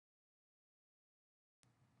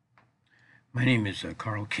My name is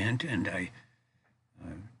Carl Kent, and I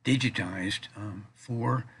digitized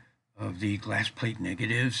four of the glass plate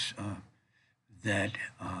negatives that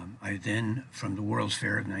I then, from the World's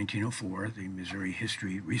Fair of 1904, the Missouri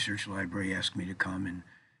History Research Library asked me to come and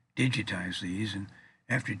digitize these. And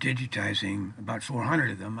after digitizing about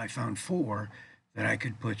 400 of them, I found four that I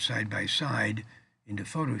could put side by side into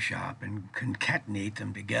Photoshop and concatenate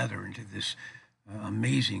them together into this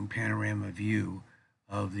amazing panorama view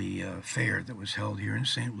of the fair that was held here in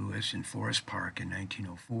St. Louis in Forest Park in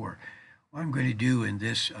 1904. What I'm going to do in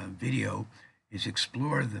this video is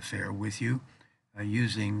explore the fair with you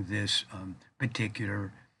using this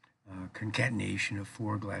particular concatenation of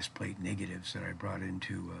four glass plate negatives that I brought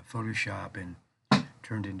into Photoshop and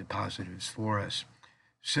turned into positives for us.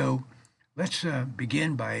 So let's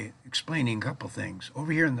begin by explaining a couple things.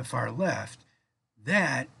 Over here on the far left,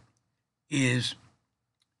 that is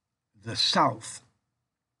the south.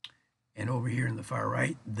 And over here in the far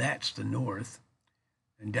right, that's the north.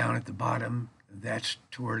 And down at the bottom, that's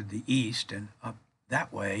toward the east, and up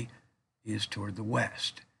that way is toward the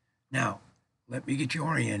west. Now, let me get you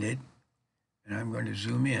oriented, and I'm going to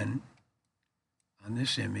zoom in on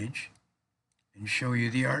this image and show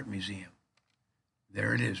you the art museum.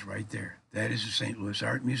 There it is right there. That is the St. Louis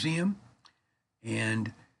Art Museum.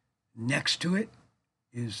 And next to it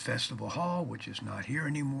is Festival Hall, which is not here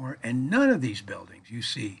anymore. And none of these buildings you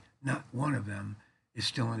see, not one of them is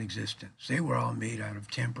still in existence. They were all made out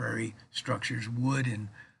of temporary structures, wood and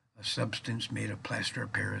a substance made of plaster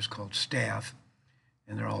of Paris called staff,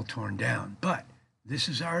 and they're all torn down. But this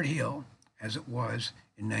is Art Hill as it was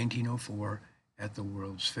in 1904 at the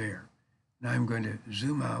World's Fair. Now I'm going to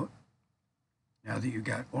zoom out. Now that you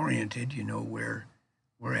got oriented, you know where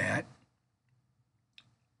we're at.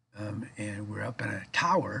 And we're up in a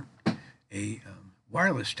tower, a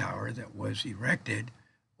wireless tower that was erected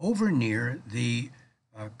over near the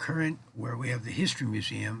current, where we have the History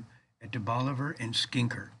Museum at DeBoliver and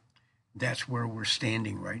Skinker. That's where we're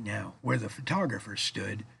standing right now, where the photographer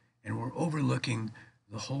stood, and we're overlooking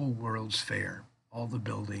the whole World's Fair, all the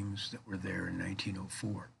buildings that were there in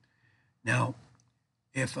 1904. Now,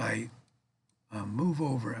 if I move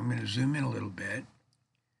over, I'm going to zoom in a little bit,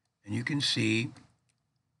 and you can see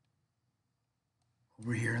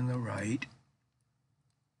over here on the right,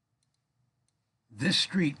 this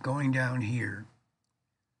street going down here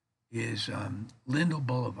is Lindell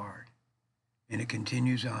Boulevard, and it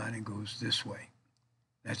continues on and goes this way.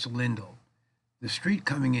 That's Lindell. The street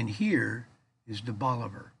coming in here is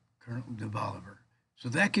DeBoliver, Colonel DeBoliver. So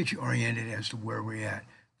that gets you oriented as to where we're at.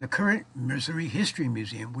 The current Missouri History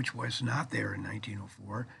Museum, which was not there in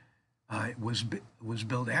 1904, was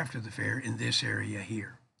built after the fair in this area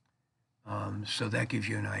here. So that gives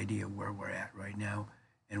you an idea where we're at right now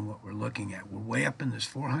and what we're looking at. We're way up in this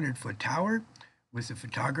 400-foot tower with the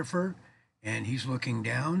photographer, and he's looking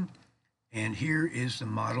down, and here is the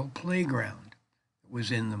model playground. It was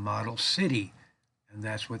in the model city, and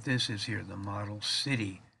that's what this is here, the model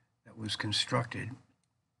city that was constructed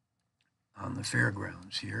on the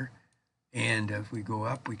fairgrounds here. And if we go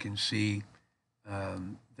up, we can see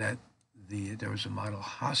that there was a model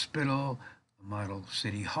hospital, a model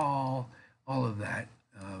city hall, all of that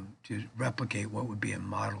to replicate what would be a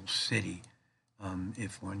model city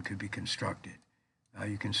if one could be constructed.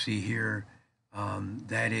 You can see here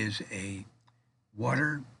that is a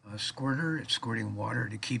water squirter. It's squirting water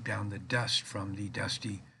to keep down the dust from the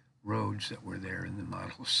dusty roads that were there in the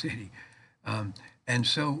model city. And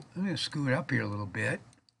so I'm going to scoot up here a little bit,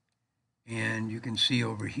 and you can see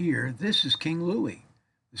over here, this is King Louis,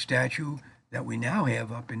 the statue that we now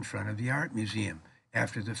have up in front of the Art Museum.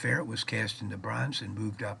 After the fair, it was cast into bronze and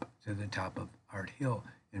moved up to the top of Art Hill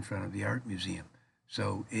in front of the Art Museum.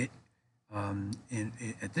 So it,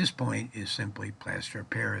 at this point, is simply plaster of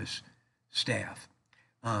Paris staff.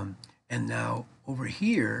 And now over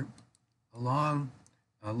here, along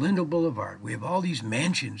Lindell Boulevard, we have all these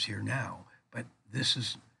mansions here now, but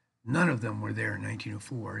none of them were there in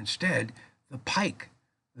 1904. Instead, the Pike,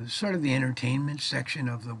 sort of the entertainment section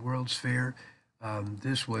of the World's Fair.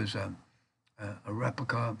 This was a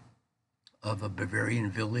replica of a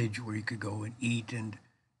Bavarian village where you could go and eat and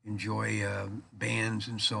enjoy bands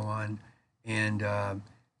and so on. And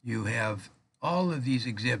you have all of these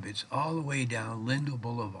exhibits all the way down Lindell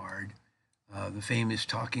Boulevard. The famous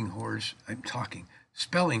spelling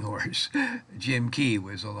horse, Jim Key,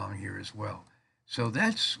 was along here as well. So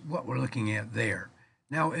that's what we're looking at there.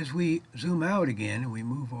 Now, as we zoom out again and we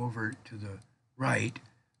move over to the right,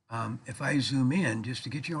 if I zoom in, just to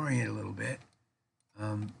get you oriented a little bit,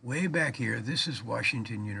 way back here, this is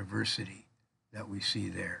Washington University that we see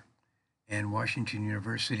there. And Washington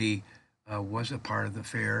University was a part of the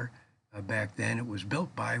fair. Back then, it was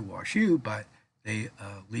built by WashU, but they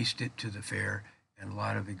leased it to the fair, and a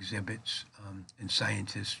lot of exhibits and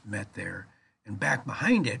scientists met there. And back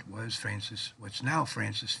behind it was what's now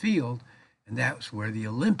Francis Field, and that was where the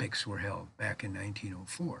Olympics were held back in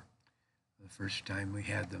 1904, the first time we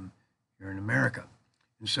had them here in America.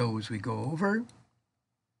 And so as we go over,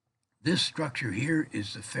 this structure here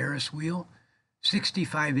is the Ferris wheel.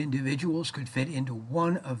 65 individuals could fit into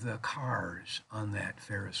one of the cars on that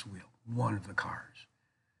Ferris wheel, one of the cars.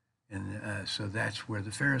 And so that's where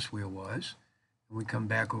the Ferris wheel was. And we come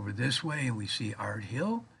back over this way and we see Art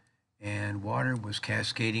Hill, and water was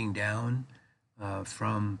cascading down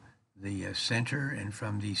from the center and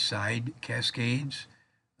from the side cascades.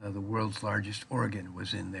 The world's largest organ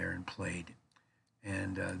was in there and played.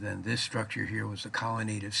 And then this structure here was the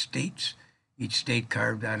colonnade of states. Each state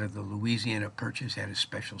carved out of the Louisiana Purchase had a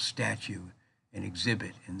special statue and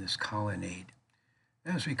exhibit in this colonnade.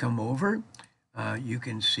 As we come over, you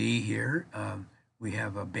can see here we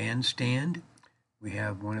have a bandstand. We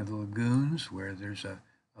have one of the lagoons where there's a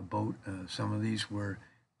boat. Some of these were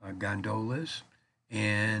gondolas,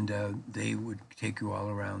 and they would take you all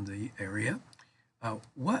around the area.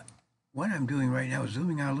 What I'm doing right now is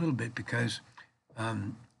zooming out a little bit because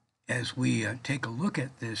as we take a look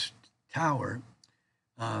at this tower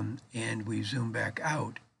and we zoom back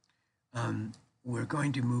out, we're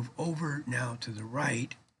going to move over now to the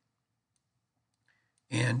right.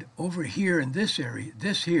 And over here in this area,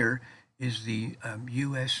 this here is the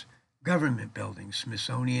U.S. government building.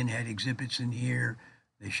 Smithsonian had exhibits in here.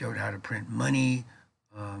 They showed how to print money,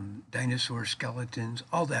 dinosaur skeletons,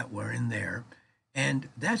 all that were in there. And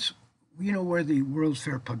that's, you know, where the World's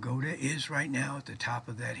Fair Pagoda is right now, at the top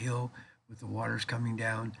of that hill with the waters coming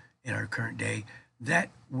down in our current day. That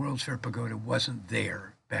World's Fair Pagoda wasn't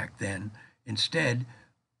there back then. Instead,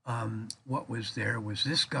 what was there was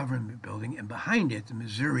this government building, and behind it, the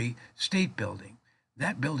Missouri State Building.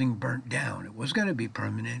 That building burnt down. It was going to be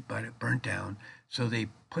permanent, but it burnt down. So they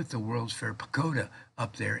put the World's Fair Pagoda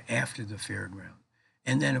up there after the fairground.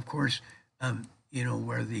 And then, of course, you know,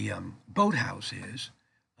 where the boathouse is,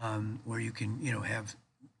 where you can, you know, have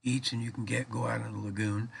eats and you can go out on the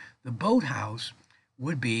lagoon. The boathouse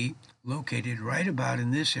would be located right about in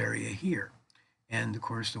this area here. And of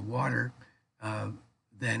course, the water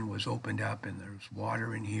then was opened up, and there was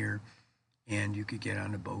water in here, and you could get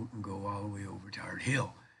on a boat and go all the way over to Art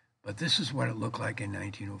Hill. But this is what it looked like in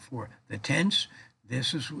 1904. The tents,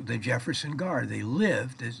 this is the Jefferson Guard. They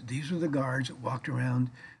lived, these were the guards that walked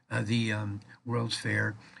around the World's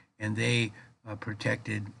Fair, and they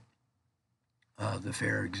protected the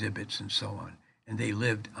fair exhibits and so on. And they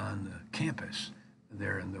lived on the campus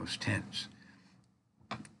there in those tents.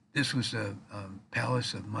 This was the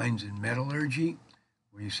Palace of Mines and Metallurgy,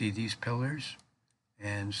 where you see these pillars.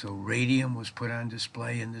 And so radium was put on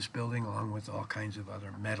display in this building, along with all kinds of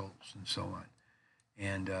other metals and so on.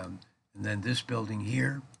 And then this building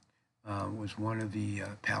here was one of the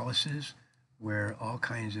palaces where all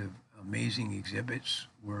kinds of amazing exhibits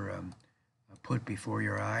were put before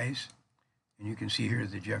your eyes. And you can see here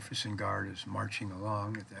the Jefferson Guard is marching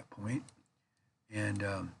along at that point. And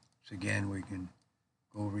so again, we can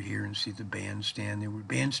go over here and see the bandstand.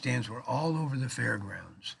 Bandstands were all over the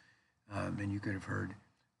fairgrounds. And you could have heard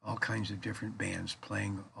all kinds of different bands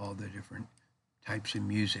playing all the different types of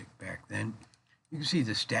music back then. You can see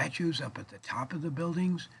the statues up at the top of the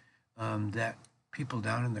buildings, that people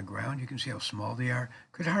down in the ground, you can see how small they are.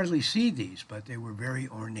 Could hardly see these, but they were very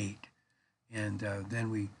ornate. And then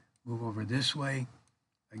we move over this way.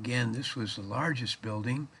 Again, this was the largest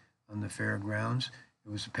building on the fairgrounds.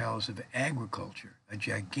 It was the Palace of Agriculture, a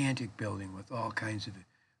gigantic building with all kinds of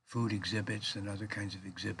food exhibits and other kinds of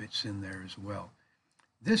exhibits in there as well.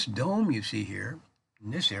 This dome you see here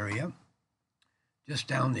in this area, just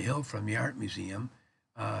down the hill from the Art Museum,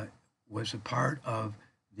 was a part of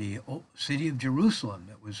the old city of Jerusalem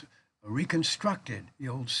that was reconstructed, the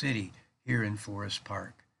old city here in Forest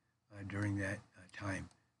Park during that time.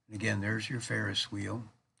 And again, there's your Ferris wheel.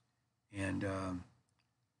 And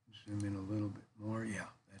zoom in a little bit more. Yeah,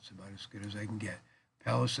 that's about as good as I can get.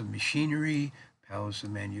 Palace of Machinery, Palace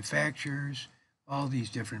of Manufacturers, all these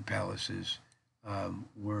different palaces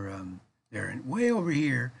were there. And way over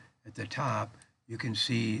here at the top, you can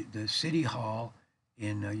see the City Hall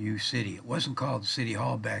in U City. It wasn't called City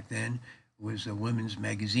Hall back then. It was a women's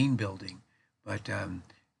magazine building. But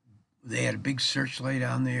they had a big searchlight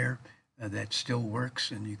on there that still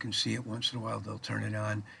works, and you can see it once in a while. They'll turn it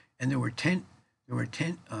on. And there were tent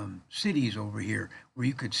cities over here where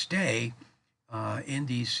you could stay in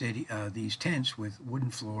these tents with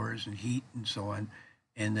wooden floors and heat and so on.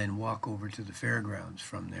 and then walk over to the fairgrounds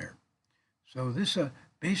from there. So this is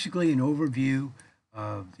basically an overview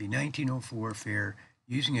of the 1904 fair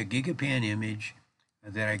using a gigapan image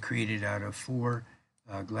that I created out of 4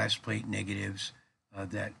 glass plate negatives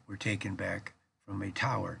that were taken back from a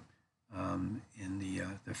tower in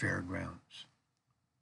the fairgrounds.